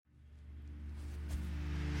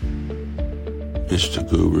Mr.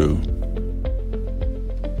 Guru,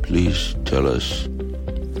 please tell us,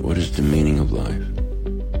 what is the meaning of life?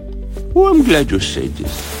 Oh, I'm glad you said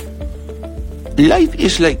this. Life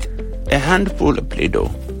is like a handful of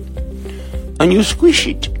Play-Doh, and you squish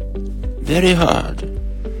it very hard,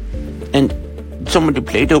 and some of the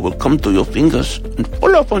Play-Doh will come to your fingers and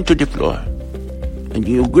fall off onto the floor, and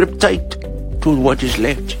you grip tight to what is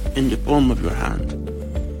left in the palm of your hand.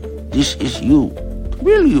 This is you,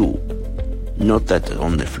 real you, not that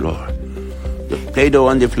on the floor. The Play-Doh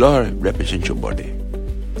on the floor represents your body.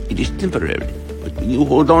 It is temporary, but when you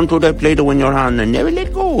hold on to that Play-Doh in your hand and never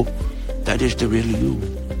let go, that is the real you.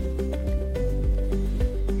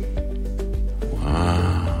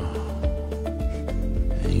 Wow.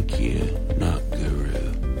 Thank you, not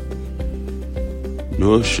Guru.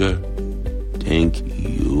 No, sir. Thank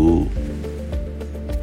you.